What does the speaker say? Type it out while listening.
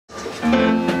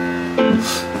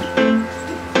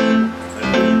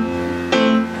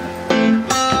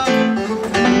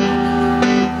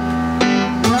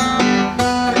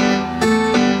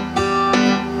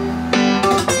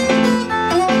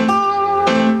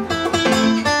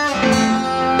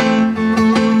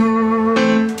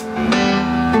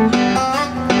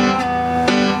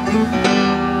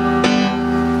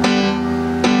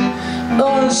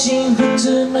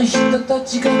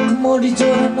曇り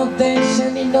空の電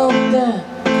車に乗って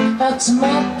集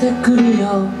まってくる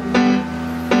よ。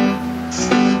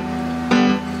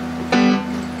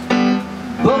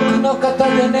僕の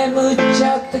肩で眠っち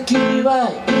ゃった君は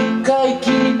一回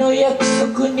きりの約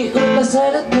束にうな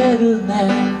されてるね。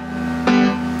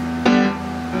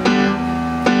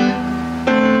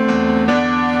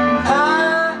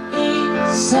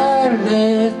愛さ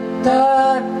れ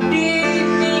たり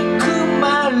憎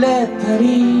まれた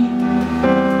り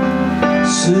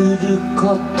するこ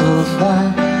とが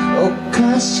お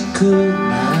かしく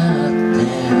なって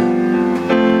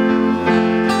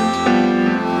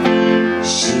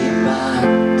しまっ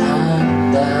た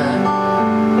んだ。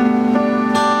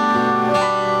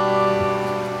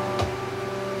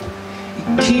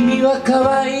君は可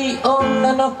愛い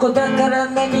女の子だから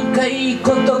何かいい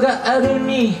ことがある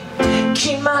に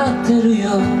決まってる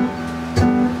よ。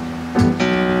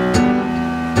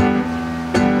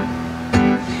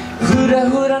フラ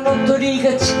フラの鳥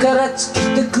が力尽き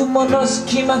て雲の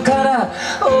隙間から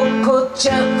落っこっち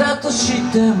ゃったとし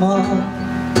ても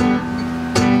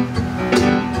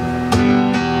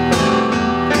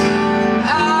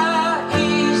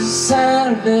愛さ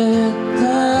れ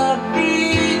たり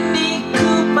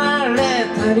憎まれ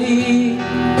たり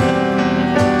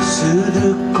す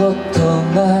ること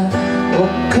がお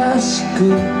かしく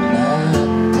なっ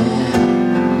て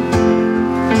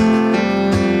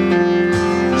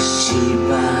しま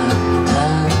った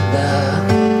んだ。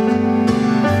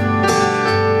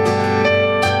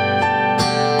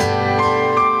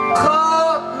こ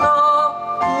の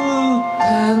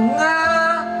歌が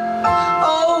終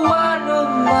わる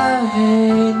前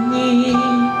に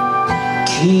切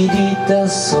り出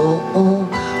そう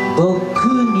僕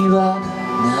には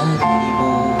何も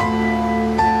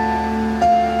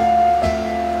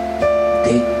で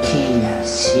きやし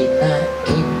ない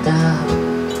んだ。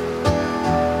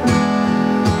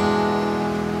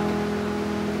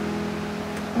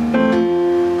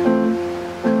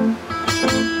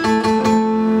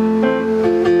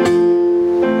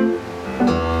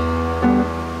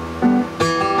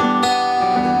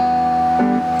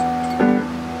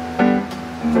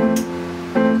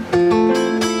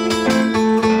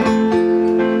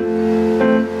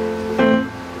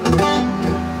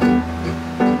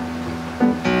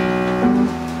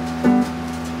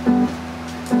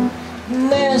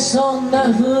そんな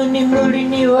風に無理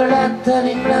に笑った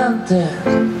りなんて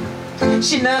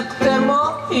しなくて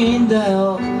もいいんだ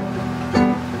よ。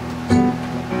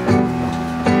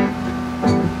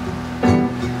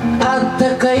あっ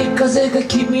たかい風が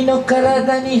君の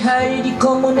体に入り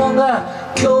込むのが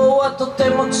今日はとて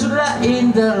も辛い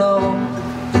んだろう。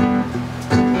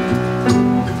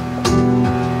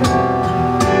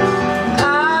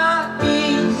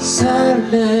愛さ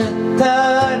れ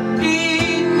た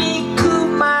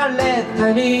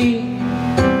り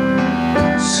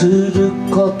する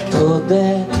こと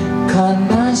で悲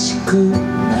しく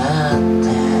なって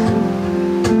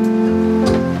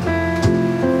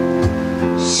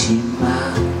しま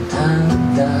った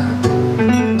んだ。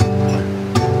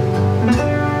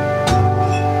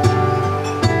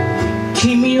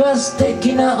君は素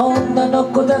敵な女の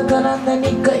子だから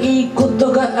何かいいこ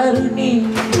とがあるに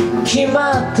決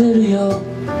まってるよ。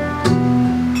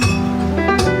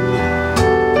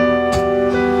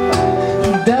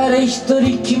誰一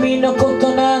人君のこ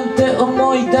となんて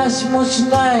思い出しもし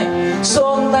ない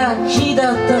そんな日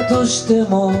だったとして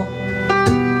も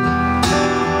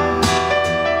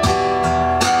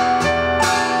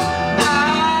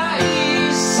愛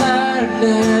さ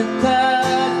れた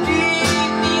り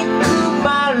憎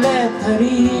まれたり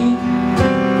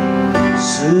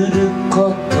する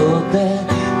ことで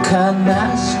悲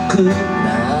しくな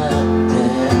って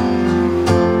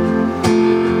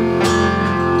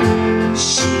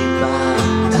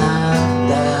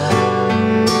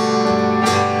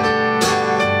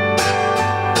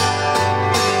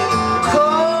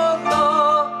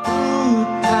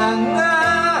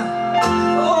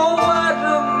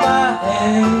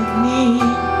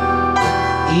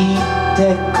言って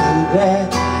くれ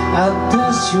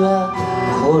私は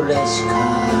これしか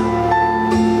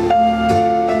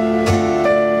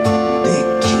で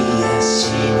きやし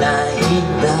ないん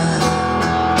だ。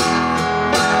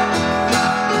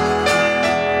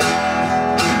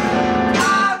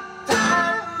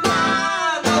頭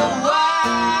の悪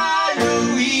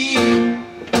い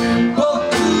僕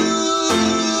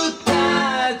た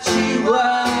ちは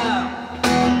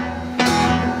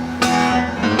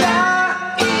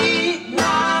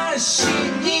し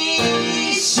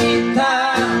にした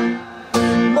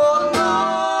も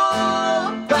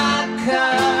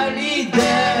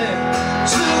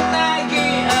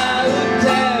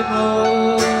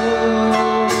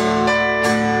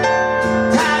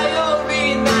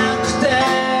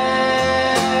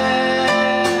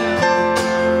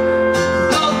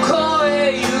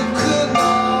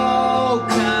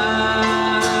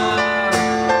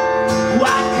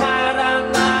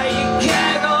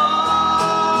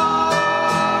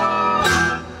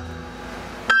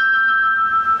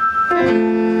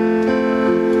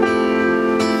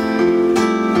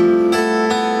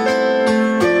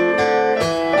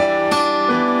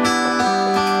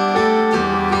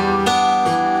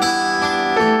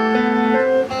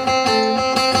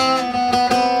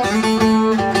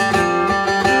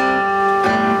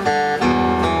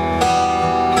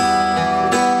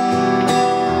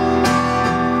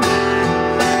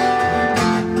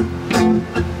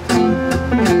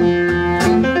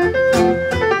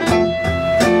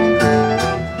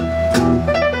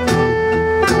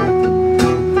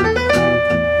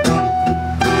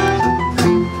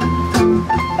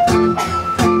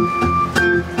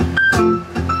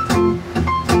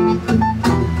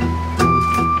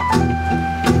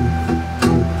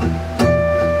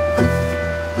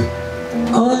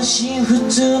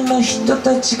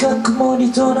曇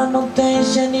り空の電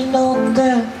車に乗って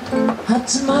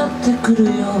集まってくる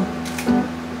よ。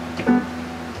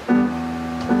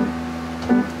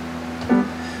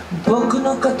僕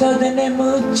の肩で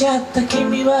眠っちゃった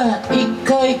君は一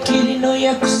回きりの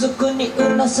約束に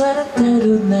うなされて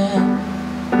るね。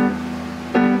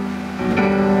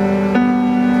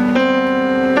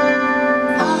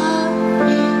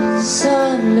愛さ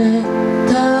れ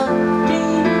たり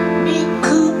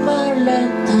憎まれ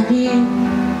たり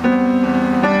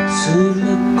する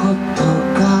こと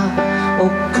がお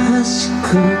かし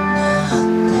くなっ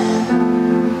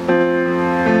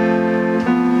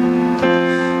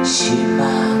てしま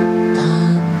った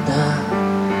んだ。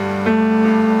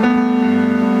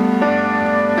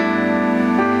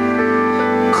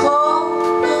こ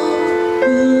の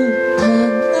歌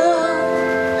が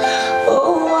終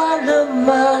わる前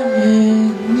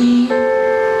に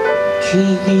切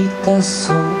り出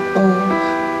そう